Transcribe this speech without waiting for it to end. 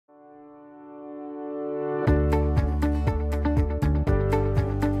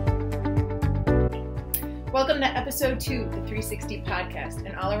Welcome to episode 2 of the 360 podcast,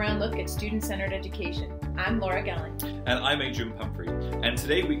 an all-around look at student-centered education. I'm Laura Gellin. And I'm Adrian Pumphrey. And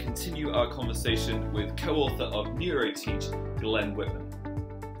today we continue our conversation with co-author of Neuroteach, Glenn Whitman.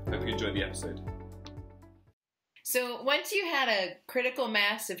 Hope you enjoyed the episode. So once you had a critical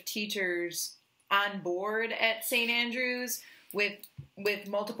mass of teachers on board at St. Andrews with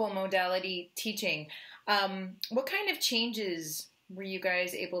multiple modality teaching, what kind of changes were you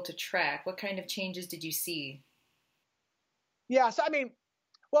guys able to track? What kind of changes did you see? Yeah, so I mean,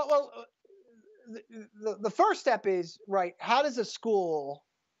 the first step is, right, how does a school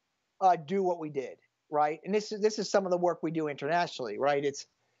do what we did, right? And this is some of the work we do internationally, right? It's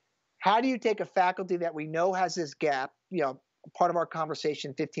how do you take a faculty that we know has this gap, part of our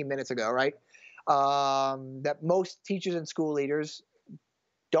conversation 15 minutes ago, right? That most teachers and school leaders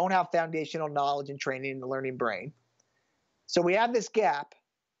don't have foundational knowledge and training in the learning brain. So we have this gap,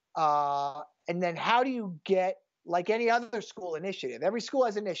 and then how do you get, like any other school initiative? Every school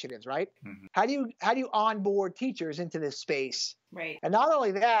has initiatives, right? Mm-hmm. How do you onboard teachers into this space? Right. And not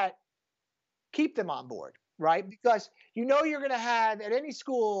only that, keep them on board, right? Because you're going to have at any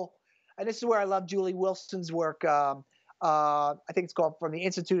school, and this is where I love Julie Wilson's work. I think it's called From the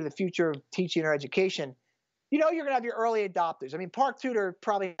Institute of the Future of Teaching or Education. You're going to have your early adopters. I mean, Park Tudor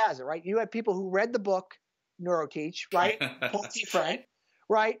probably has it, right? You have people who read the book Neuroteach, right? Paul T. Frank,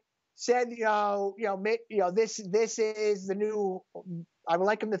 right? Said, this is the new. I would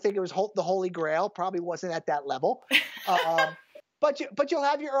like him to think it was the Holy Grail. Probably wasn't at that level, but you'll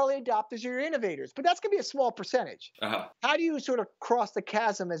have your early adopters, your innovators. But that's going to be a small percentage. Uh-huh. How do you sort of cross the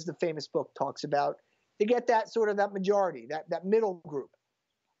chasm, as the famous book talks about, to get that majority, that middle group?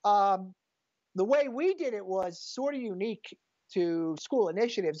 The way we did it was sort of unique to school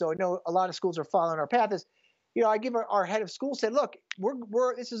initiatives, though I know a lot of schools are following our path. Is I give our head of school said, look,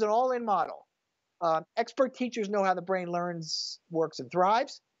 this is an all-in model. Expert teachers know how the brain learns, works, and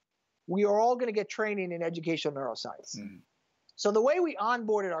thrives. We are all going to get training in educational neuroscience. Mm-hmm. So the way we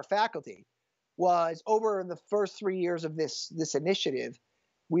onboarded our faculty was over the first 3 years of this initiative.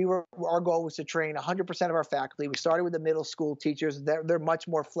 Our goal was to train 100% of our faculty. We started with the middle school teachers. They're much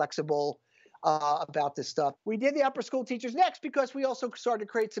more flexible about this stuff. We did the upper school teachers next because we also started to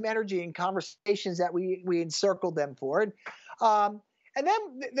create some energy and conversations that we encircled them for. And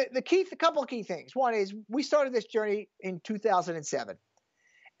then the couple of key things. One is we started this journey in 2007.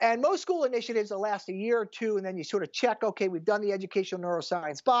 And most school initiatives will last a year or two, and then you sort of check, okay, we've done the educational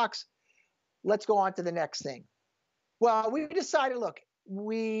neuroscience box. Let's go on to the next thing. Well, we decided, look,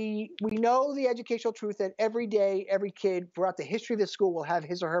 we know the educational truth that every day, every kid throughout the history of the school will have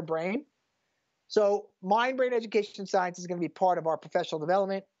his or her brain. So mind-brain education science is going to be part of our professional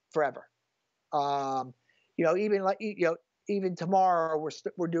development forever. Even tomorrow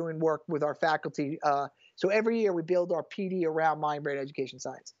we're doing work with our faculty. So every year we build our PD around mind-brain education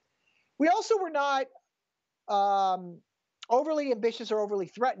science. We also were not overly ambitious or overly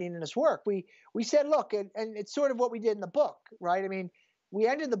threatening in this work. We said, look, and it's sort of what we did in the book, right? I mean, we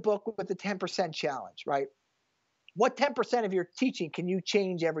ended the book with the 10% challenge, right? What 10% of your teaching can you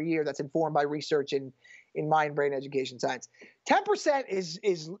change every year that's informed by research in mind-brain education science?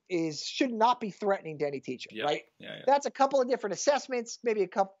 10% should not be threatening to any teacher, right? Yeah. That's a couple of different assessments, maybe a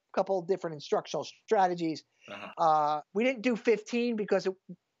couple of different instructional strategies. Uh-huh. We didn't do 15 because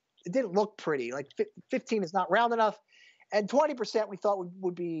it didn't look pretty. Like 15 is not round enough, and 20% we thought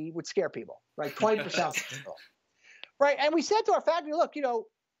would scare people, right? 20%, right? And we said to our faculty, look,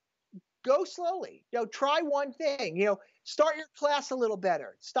 go slowly. Try one thing. Start your class a little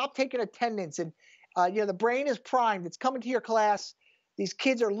better. Stop taking attendance. And the brain is primed. It's coming to your class. These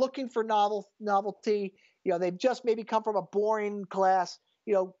kids are looking for novelty. They've just maybe come from a boring class.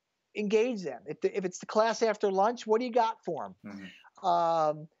 Engage them. If it's the class after lunch, what do you got for them?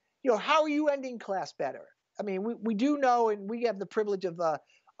 Mm-hmm. How are you ending class better? I mean, we do know, and we have the privilege of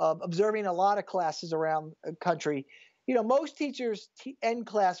observing a lot of classes around the country. Most teachers end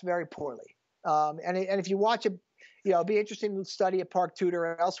class very poorly. And if you watch it'd be interesting to study at Park Tudor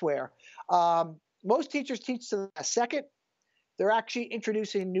or elsewhere. Most teachers teach to the second. They're actually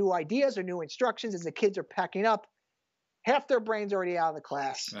introducing new ideas or new instructions as the kids are packing up. Half their brain's already out of the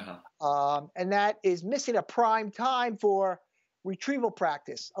class. Uh-huh. And that is missing a prime time for retrieval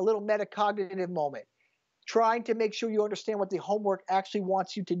practice, a little metacognitive moment, trying to make sure you understand what the homework actually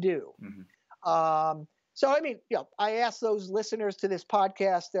wants you to do. Mm-hmm. So, I mean, I ask those listeners to this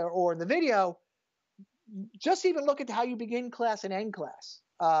podcast or the video, just even look at how you begin class and end class.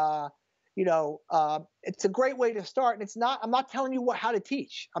 It's a great way to start. And I'm not telling you how to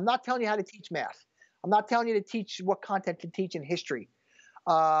teach. I'm not telling you how to teach math. I'm not telling you to teach what content to teach in history.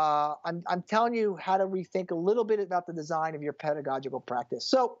 I'm telling you how to rethink a little bit about the design of your pedagogical practice.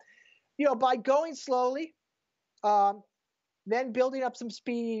 So, by going slowly, then building up some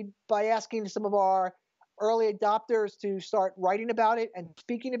speed by asking some of our early adopters to start writing about it and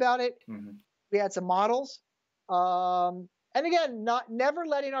speaking about it. Mm-hmm. We had some models. And again, never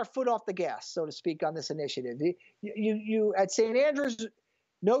letting our foot off the gas, so to speak, on this initiative. You at St. Andrews,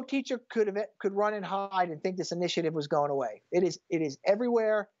 no teacher could run and hide and think this initiative was going away. It is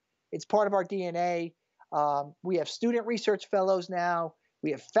everywhere. It's part of our DNA. We have student research fellows now.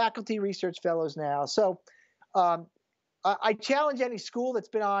 We have faculty research fellows now. So I challenge any school that's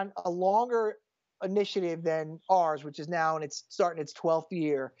been on a longer initiative than ours, which is now and it's starting its 12th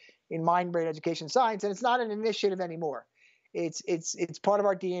year in mind-brain education science, and it's not an initiative anymore. It's part of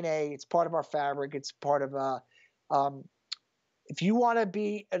our DNA. It's part of our fabric. It's part of if you want to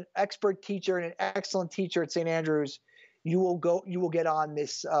be an expert teacher and an excellent teacher at St. Andrews, you will get on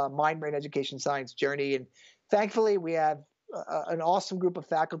this mind-brain education science journey. And thankfully, we have an awesome group of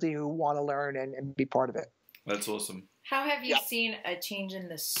faculty who want to learn and be part of it. That's awesome. How have you seen a change in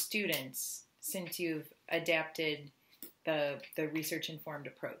the students since you've adapted the research-informed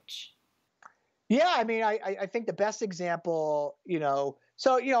approach? Yeah, I mean, I think the best example,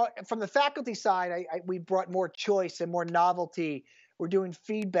 from the faculty side, we brought more choice and more novelty. We're doing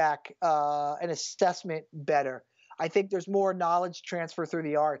feedback and assessment better. I think there's more knowledge transfer through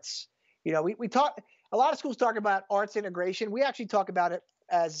the arts. We talk, a lot of schools talk about arts integration. We actually talk about it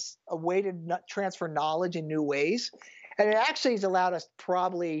as a way to transfer knowledge in new ways. And it actually has allowed us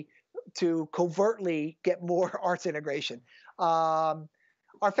probably to covertly get more arts integration.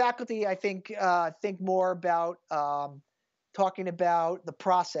 Our faculty, I think more about talking about the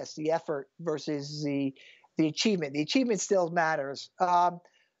process, the effort versus the achievement. The achievement still matters.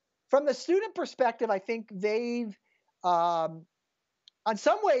 From the student perspective, I think they've, on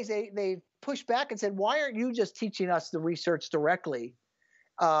some ways, they've pushed back and said, "Why aren't you just teaching us the research directly,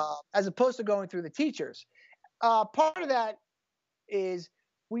 as opposed to going through the teachers?" Part of that is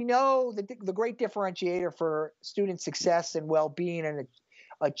we know that the great differentiator for student success and well-being and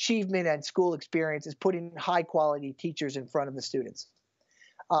achievement and school experience is putting high-quality teachers in front of the students.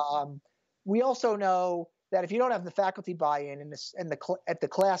 We also know that if you don't have the faculty buy-in and the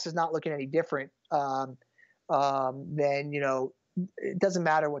class is not looking any different, then it doesn't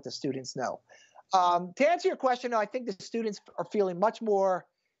matter what the students know. To answer your question, I think the students are feeling much more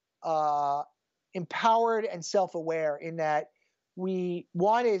empowered and self-aware in that we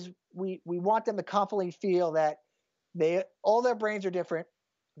want them to confidently feel that all their brains are different.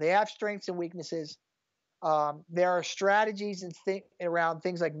 They have strengths and weaknesses. There are strategies around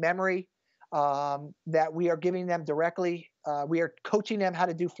things like memory that we are giving them directly. We are coaching them how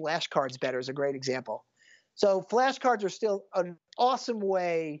to do flashcards better is a great example. So flashcards are still an awesome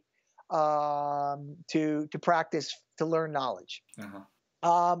way to practice, to learn knowledge.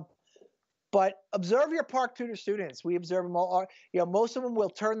 Uh-huh. But observe your Park Tudor students. We observe them all. Most of them will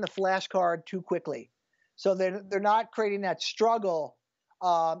turn the flashcard too quickly. So they're not creating that struggle.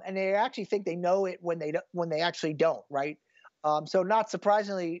 And they actually think they know it when they actually don't, right? So not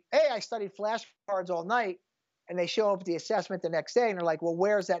surprisingly, hey, I studied flashcards all night, and they show up at the assessment the next day, and they're like, well,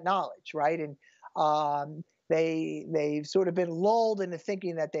 where's that knowledge, right? And they've sort of been lulled into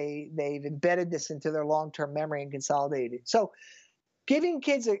thinking that they've embedded this into their long-term memory and consolidated it. So giving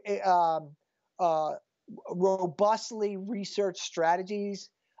kids robustly researched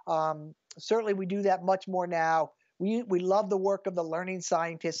strategies, certainly we do that much more now. We love the work of the learning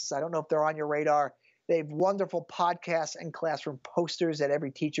scientists. I don't know if they're on your radar. They have wonderful podcasts and classroom posters that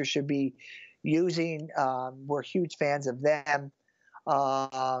every teacher should be using. We're huge fans of them.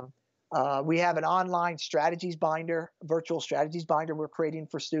 We have an online strategies binder, virtual strategies binder we're creating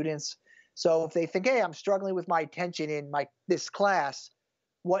for students. So if they think, hey, I'm struggling with my attention in this class,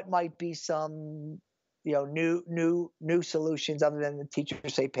 what might be some new solutions other than the teacher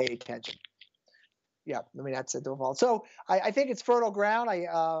say pay attention? Yeah, I mean, that's a default. So I think it's fertile ground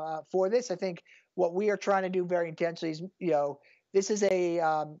for this. I think what we are trying to do very intentionally is, this is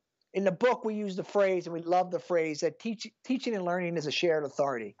in the book we use the phrase, and we love the phrase, that teaching and learning is a shared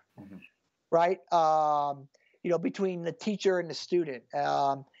authority, mm-hmm. right? Between the teacher and the student.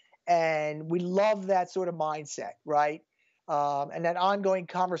 And we love that sort of mindset, right? And that ongoing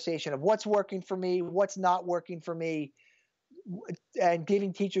conversation of what's working for me, what's not working for me, and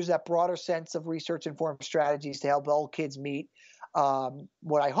giving teachers that broader sense of research-informed strategies to help all kids meet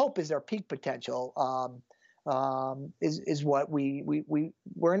what I hope is their peak potential is what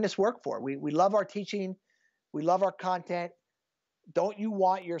we're in this work for. We love our teaching. We love our content. Don't you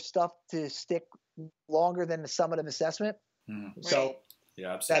want your stuff to stick longer than the summative assessment? Mm. So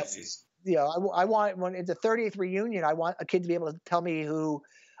Yeah, absolutely. That's, I want, when it's a 30th reunion, I want a kid to be able to tell me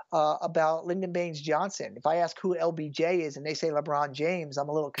about Lyndon Baines Johnson. If I ask who LBJ is and they say LeBron James, I'm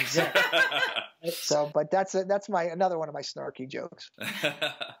a little concerned. So, but that's another one of my snarky jokes.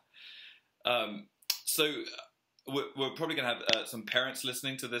 So we're probably going to have some parents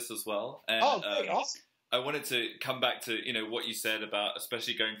listening to this as well. And, great, awesome. I wanted to come back to, what you said about,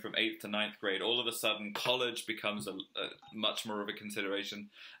 especially going from 8th to 9th grade, all of a sudden college becomes a much more of a consideration,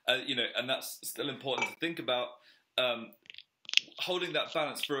 and that's still important to think about, holding that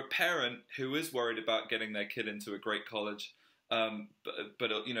balance for a parent who is worried about getting their kid into a great college,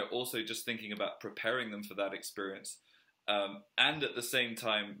 but also just thinking about preparing them for that experience. And at the same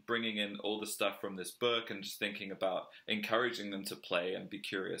time, bringing in all the stuff from this book and just thinking about encouraging them to play and be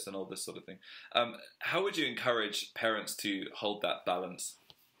curious and all this sort of thing. How would you encourage parents to hold that balance?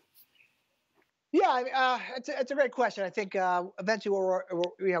 Yeah, it's a great question. I think eventually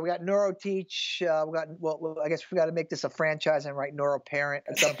we got Neuroteach. I guess we got to make this a franchise and write NeuroParent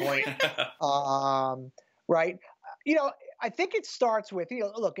at some point. Right? I think it starts with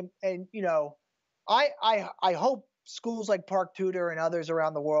look, and I hope schools like Park Tudor and others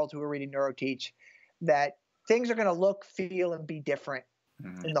around the world who are reading Neuroteach, that things are going to look, feel, and be different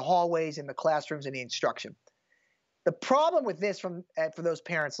in the hallways, in the classrooms, and the instruction. The problem with this, for those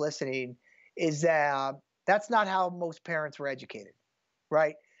parents listening, is that that's not how most parents were educated,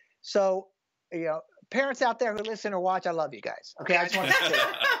 right? So, parents out there who listen or watch, I love you guys. Okay, I just want to say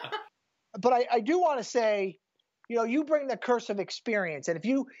that. But I do want to say, you bring the curse of experience, and if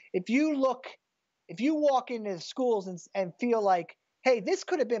you walk into schools and feel like, hey, this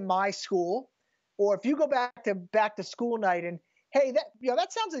could have been my school, or if you go back to school night and, hey,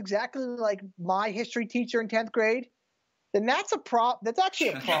 that sounds exactly like my history teacher in 10th grade, then that's actually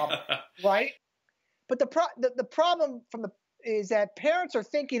a problem, right? But the problem is that parents are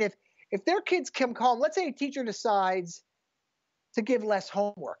thinking if their kids come home, let's say a teacher decides to give less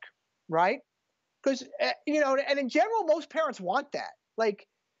homework, right? Because and in general, most parents want that,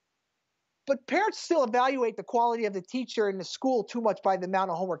 but parents still evaluate the quality of the teacher in the school too much by the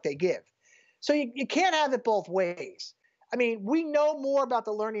amount of homework they give. So you can't have it both ways. I mean, we know more about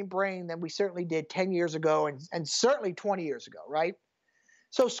the learning brain than we certainly did 10 years ago and certainly 20 years ago, right?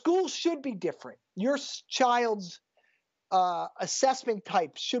 So schools should be different. Your child's assessment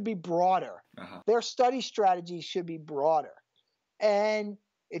types should be broader. Their study strategies should be broader. And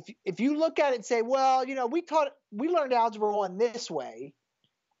if you look at it and say, well, we learned Algebra 1 this way,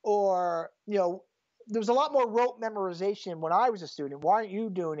 or, there was a lot more rote memorization when I was a student. Why aren't you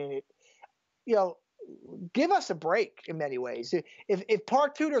doing it? Give us a break in many ways. If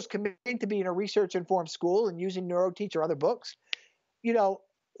Park Tudor is committing to being a research-informed school and using Neuroteach or other books,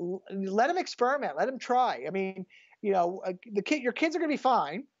 let them experiment. Let them try. I mean, your kids are going to be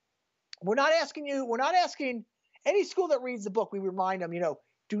fine. We're not asking any school that reads the book, we remind them,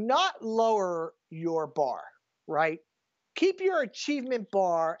 do not lower your bar, right? Keep your achievement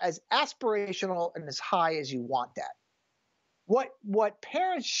bar as aspirational and as high as you want that. What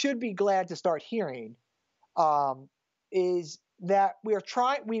parents should be glad to start hearing is that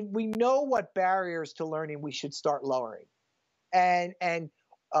we know what barriers to learning we should start lowering. And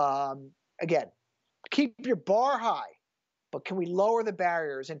again, keep your bar high, but can we lower the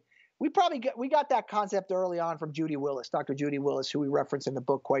barriers? And we got that concept early on from Judy Willis, Dr. Judy Willis, who we reference in the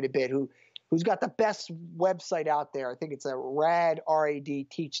book quite a bit, who's got the best website out there. I think it's radteach.com.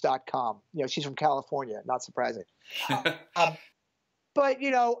 She's from California, not surprising. But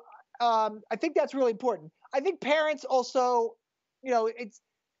I think that's really important. I think parents also,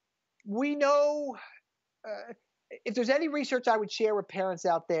 we know if there's any research I would share with parents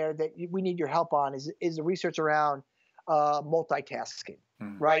out there that we need your help on is the research around multitasking,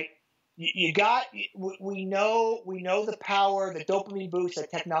 right? We know the power, the dopamine boost that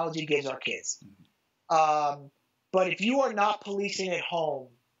technology gives our kids. But if you are not policing at home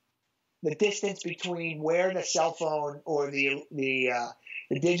the distance between where the cell phone or the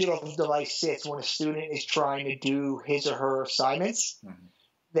digital device sits when a student is trying to do his or her assignments,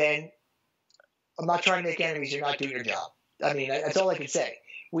 then I'm not trying to make enemies. You're not doing your job. I mean, that's all I can say.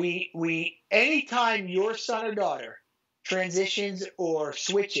 Anytime your son or daughter transitions or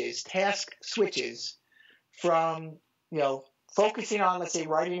task switches from, focusing on, let's say,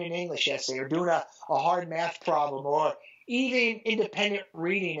 writing an English essay or doing a hard math problem or even independent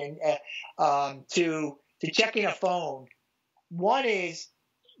reading and to checking a phone. One is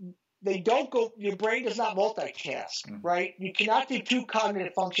your brain does not multitask, right? You cannot do two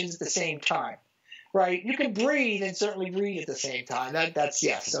cognitive functions at the same time, right? You can breathe and certainly read at the same time. That's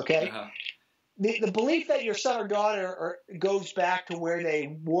yes, okay? the belief that your son or daughter goes back to where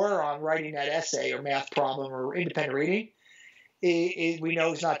they were on writing that essay or math problem or independent reading, we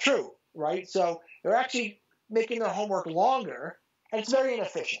know is not true, right? So they're actually making their homework longer, and it's very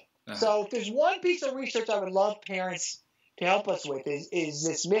inefficient. So if there's one piece of research I would love parents to help us with is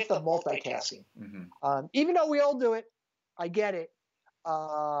this myth of multitasking. Even though we all do it, I get it.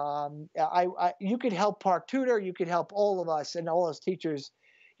 You could help Park Tudor, you could help all of us and all those teachers,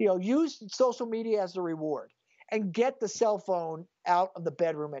 use social media as a reward and get the cell phone out of the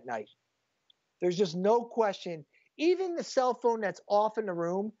bedroom at night. There's just no question. Even the cell phone that's off in the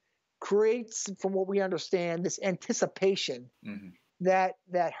room creates, from what we understand, this anticipation that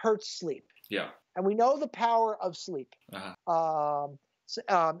hurts sleep. Yeah. And we know the power of sleep. And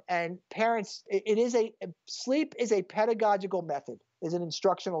parents, sleep is a pedagogical method, is an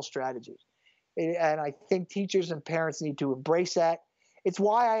instructional strategy. And I think teachers and parents need to embrace that. It's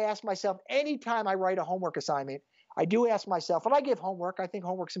why I ask myself, anytime I write a homework assignment, I do ask myself, when I give homework, I think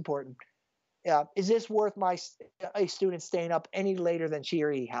homework's important. Is this worth a student staying up any later than she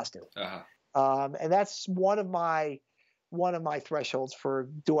or he has to? And that's one of my thresholds for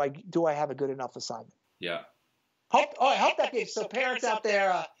do I have a good enough assignment? Yeah. I hope that gives. So parents out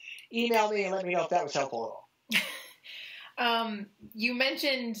there, email me and let me know if that was helpful at all. You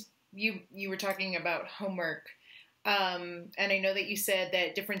mentioned you were talking about homework, and I know that you said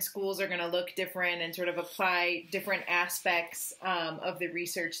that different schools are going to look different and sort of apply different aspects of the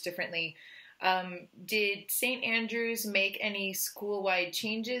research differently. Did St. Andrews make any school-wide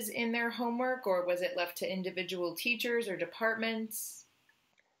changes in their homework, or was it left to individual teachers or departments?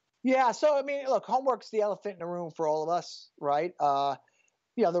 Yeah, so I mean, look, homework's the elephant in the room for all of us, right? The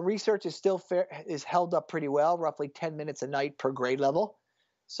research is still is held up pretty well, roughly 10 minutes a night per grade level.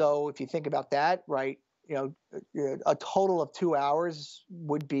 So if you think about that, right, a total of 2 hours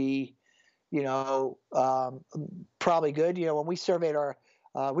would be, probably good. When we surveyed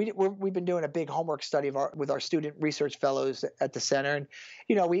we've been doing a big homework study with our student research fellows at the center, and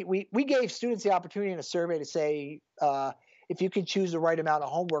we gave students the opportunity in a survey to say, if you could choose the right amount of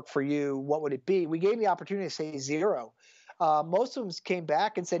homework for you, what would it be? We gave the opportunity to say 0. Most of them came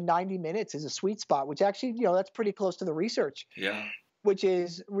back and said 90 minutes is a sweet spot, which actually, that's pretty close to the research. Yeah. Which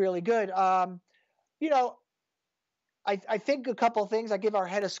is really good. I think a couple of things. I give our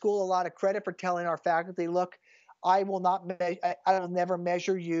head of school a lot of credit for telling our faculty, look, I will never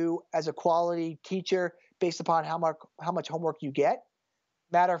measure you as a quality teacher based upon how much homework you get.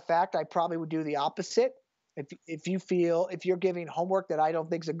 Matter of fact, I probably would do the opposite. If you're giving homework that I don't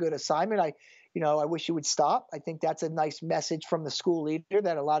think is a good assignment, I wish you would stop. I think that's a nice message from the school leader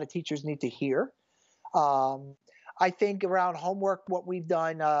that a lot of teachers need to hear. I think around homework, what we've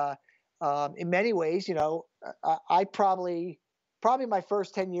done in many ways, I probably my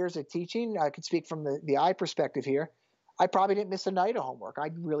first 10 years of teaching, I could speak from the I perspective here, I probably didn't miss a night of homework. I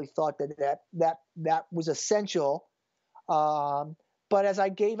really thought that was essential. But as I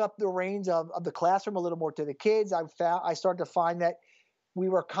gave up the reins of the classroom a little more to the kids, I started to find that we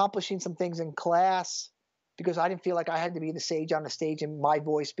were accomplishing some things in class because I didn't feel like I had to be the sage on the stage and my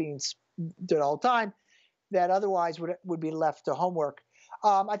voice being done all the time that otherwise would be left to homework.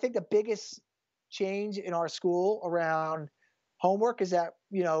 I think the biggest change in our school around homework is that,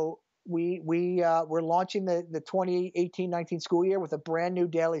 we're launching the 2018-19 school year with a brand new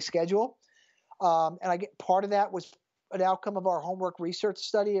daily schedule. And part of that was an outcome of our homework research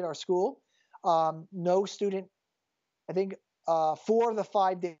study at our school. No student, I think 4 of the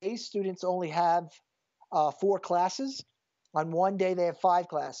 5 days, students only have 4 classes. On one day, they have 5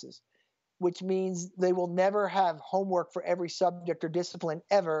 classes, which means they will never have homework for every subject or discipline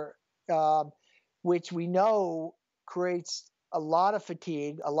ever, which we know creates a lot of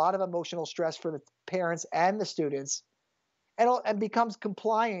fatigue, a lot of emotional stress for the parents and the students, and becomes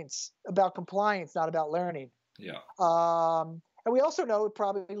about compliance, not about learning. Yeah. And we also know it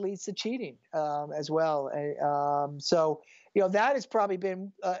probably leads to cheating as well. So that has probably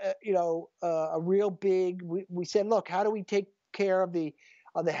been a real big. We said, look, how do we take care of the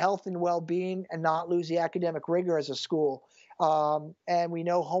health and well-being and not lose the academic rigor as a school? And we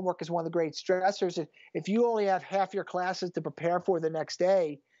know homework is one of the great stressors. If you only have half your classes to prepare for the next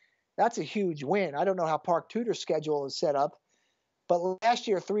day, that's a huge win. I don't know how Park Tudor's schedule is set up, but last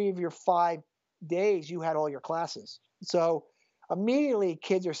year, 3 of your 5 days, you had all your classes. So immediately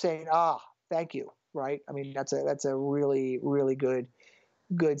kids are saying, thank you, right? I mean, that's a really, really good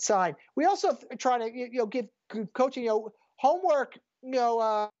sign. We also try to, give coaching, homework,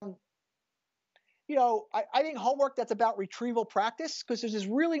 I think homework that's about retrieval practice, because there's this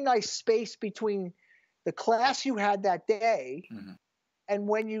really nice space between the class you had that day and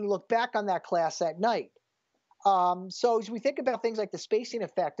when you look back on that class at night. So as we think about things like the spacing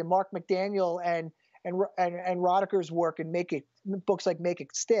effect and Mark McDaniel and Roddiker's work and books like Make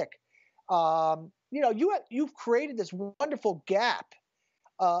It Stick, you've created this wonderful gap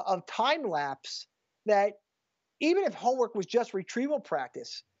of time lapse that even if homework was just retrieval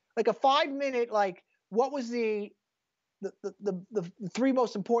practice, like a 5-minute, like what was the three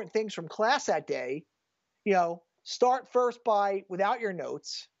most important things from class that day, start first by without your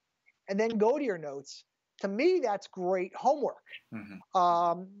notes and then go to your notes. To me, that's great homework.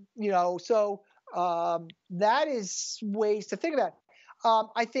 Mm-hmm. So that is ways to think about it.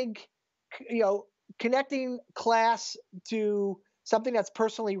 I think, connecting class to something that's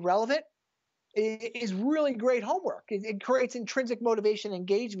personally relevant is really great homework. It creates intrinsic motivation,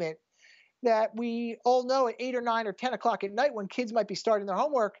 engagement that we all know at 8 or 9 or 10 o'clock at night when kids might be starting their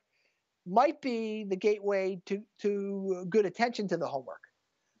homework might be the gateway to good attention to the homework.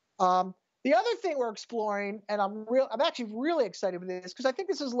 The other thing we're exploring, and I'm actually really excited with this because I think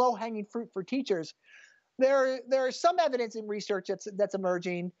this is low-hanging fruit for teachers. There is some evidence in research that's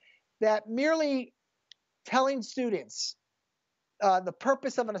emerging that merely telling students the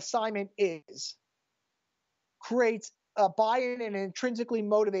purpose of an assignment creates a buy-in and intrinsically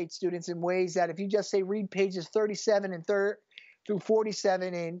motivates students in ways that if you just say read pages 37 through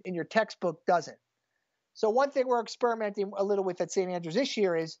 47 in your textbook doesn't. So one thing we're experimenting a little with at St. Andrews this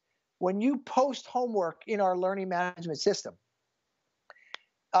year is when you post homework in our learning management system,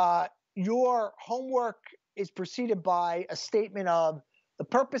 your homework is preceded by a statement of the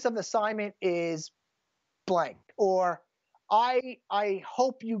purpose of the assignment is blank, or I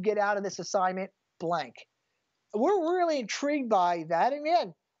hope you get out of this assignment blank. We're really intrigued by that. And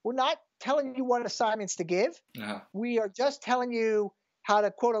again, we're not telling you what assignments to give. Uh-huh. We are just telling you how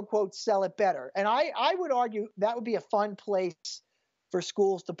to quote unquote sell it better. And I would argue that would be a fun place for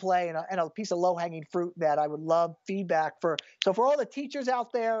schools to play and a piece of low-hanging fruit that I would love feedback for. So for all the teachers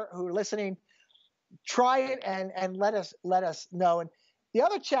out there who are listening, try it and let us know. And the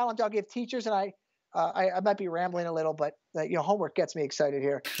other challenge I'll give teachers, and I might be rambling a little, but homework gets me excited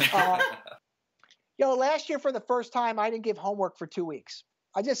here. Last year for the first time, I didn't give homework for 2 weeks.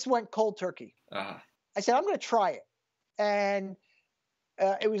 I just went cold turkey. Uh-huh. I said, I'm going to try it. And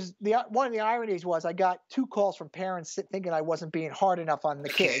it was one of the ironies was I got 2 calls from parents thinking I wasn't being hard enough on the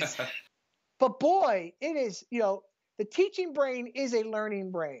kids. But boy, it is, the teaching brain is a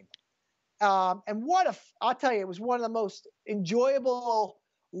learning brain. And I'll tell you, it was one of the most enjoyable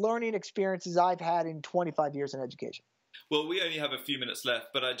learning experiences I've had in 25 years in education. Well, we only have a few minutes left,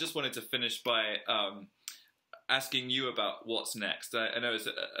 but I just wanted to finish by asking you about what's next. I know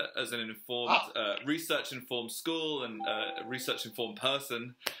as an informed, research-informed school and research-informed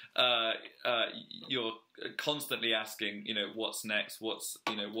person, you're constantly asking, what's next?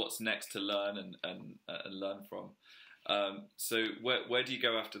 What's next to learn and learn from? So where do you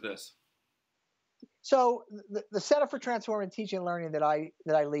go after this? So the Center for Transformative Teaching and Learning that I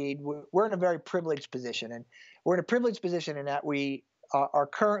lead, we're in a very privileged position, and we're in a privileged position in that we are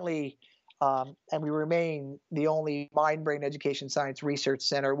currently and we remain the only mind-brain education science research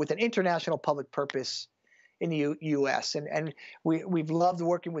center with an international public purpose in the U.S. And we've loved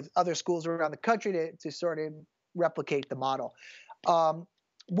working with other schools around the country to sort of replicate the model.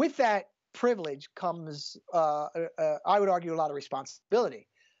 With that privilege comes, I would argue, a lot of responsibility.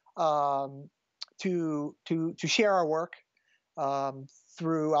 To share our work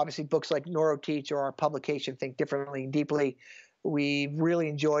through obviously books like Neuroteach or our publication Think Differently and Deeply. We've really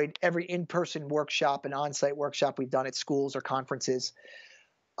enjoyed every in-person workshop and on-site workshop we've done at schools or conferences.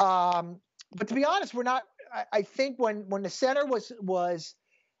 But to be honest, we're not. I think when the center was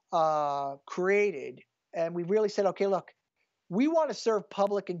created, and we really said, okay, look, we want to serve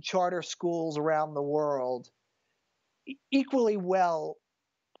public and charter schools around the world equally well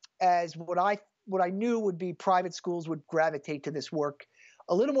as what I knew would be private schools would gravitate to this work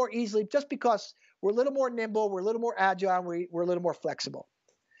a little more easily, just because we're a little more nimble, we're a little more agile, we're a little more flexible.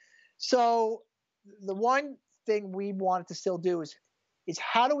 So the one thing we wanted to still do is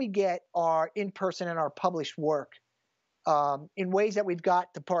how do we get our in-person and our published work in ways that we've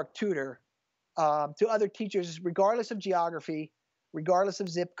got to Park Tudor to other teachers, regardless of geography, regardless of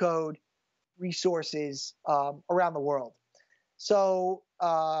zip code, resources around the world. So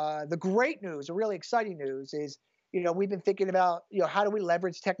the great news, the really exciting news is, we've been thinking about, how do we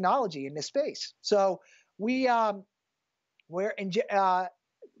leverage technology in this space? So we're in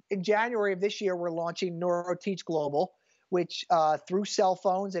January of this year, we're launching Neuroteach Global, which through cell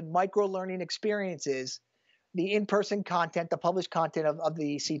phones and micro-learning experiences, the in-person content, the published content of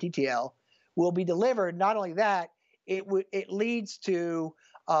the CTTL will be delivered. Not only that, it leads to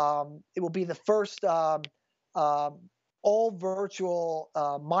it will be the first all virtual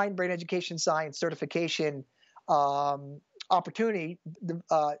mind-brain education science certification opportunity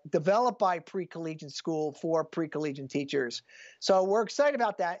developed by pre-collegiate school for pre-collegiate teachers. So we're excited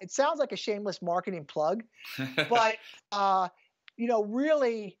about that. It sounds like a shameless marketing plug, but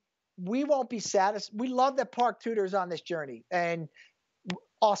really, we won't be satisfied. We love that Park Tudor is on this journey, and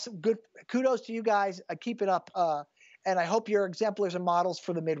awesome. Good kudos to you guys. Keep it up. And I hope you're exemplars and models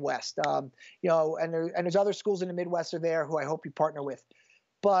for the Midwest. And there's other schools in the Midwest are there who I hope you partner with.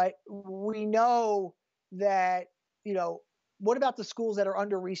 But we know that, what about the schools that are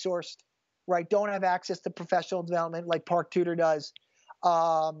under-resourced, right? Don't have access to professional development like Park Tudor does.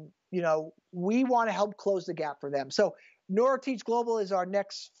 We want to help close the gap for them. So Neuroteach Global is our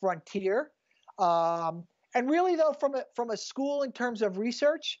next frontier. And really, though, from a school in terms of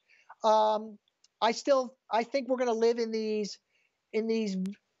research, I think we're going to live in these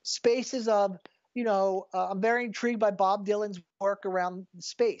spaces of, I'm very intrigued by Bob Dylan's work around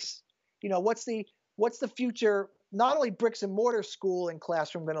space. What's the future, not only bricks and mortar school and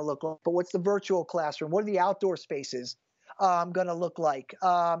classroom going to look like, but what's the virtual classroom? What are the outdoor spaces going to look like?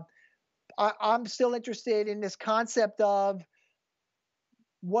 I'm still interested in this concept of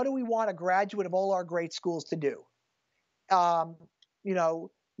what do we want a graduate of all our great schools to do?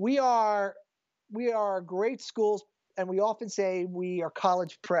 We are great schools, and we often say we are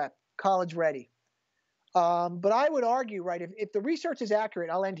college prep, college ready. But I would argue, right, if the research is accurate,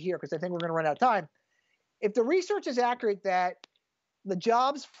 I'll end here because I think we're going to run out of time. If the research is accurate that the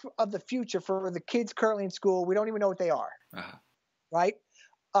jobs of the future for the kids currently in school, we don't even know what they are, right?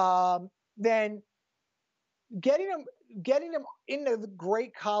 Then getting them into the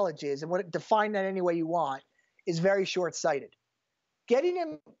great colleges, and define that any way you want, is very short-sighted. Getting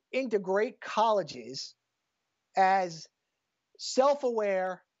them into great colleges as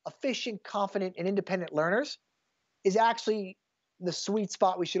self-aware, efficient, confident, and independent learners is actually the sweet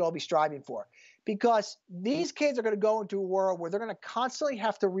spot we should all be striving for. Because these kids are going to go into a world where they're going to constantly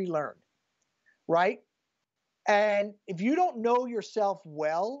have to relearn, right? And if you don't know yourself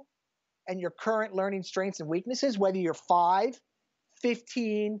well and your current learning strengths and weaknesses, whether you're 5,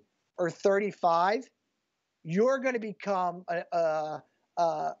 15, or 35, you're going to become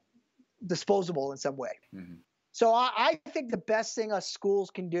disposable in some way. Mm-hmm. So I think the best thing us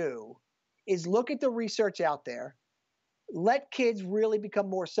schools can do is look at the research out there, let kids really become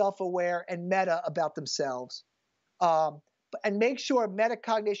more self-aware and meta about themselves, and make sure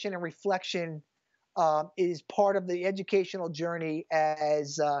metacognition and reflection is part of the educational journey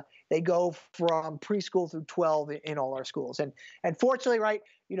as they go from preschool through 12 in all our schools. And fortunately, right,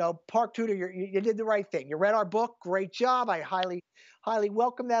 Park Tudor, you did the right thing. You read our book, great job. I highly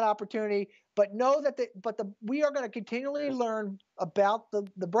welcome that opportunity. But know that we are going to continually learn about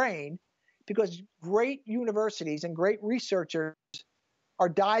the brain, because great universities and great researchers are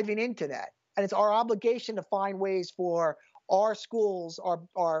diving into that. And it's our obligation to find ways for our schools,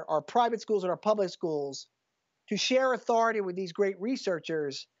 our private schools and our public schools to share authority with these great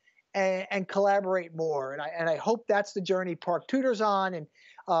researchers and collaborate more. And I hope that's the journey Park Tudor's on.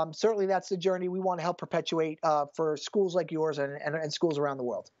 And certainly that's the journey we want to help perpetuate for schools like yours and schools around the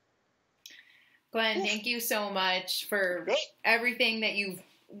world. Glenn, thank you so much for everything that you've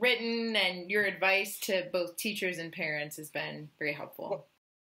written, and your advice to both teachers and parents has been very helpful.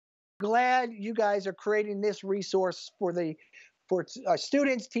 Glad you guys are creating this resource for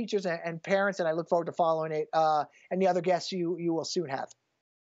students, teachers, and parents, and I look forward to following it and the other guests you will soon have.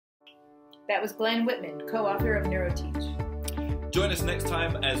 That was Glenn Whitman, co-author of Neuroteach. Join us next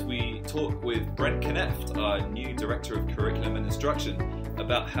time as we talk with Brent Kneft, our new Director of Curriculum and Instruction,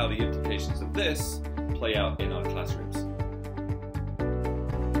 about how the implications of this play out in our classrooms.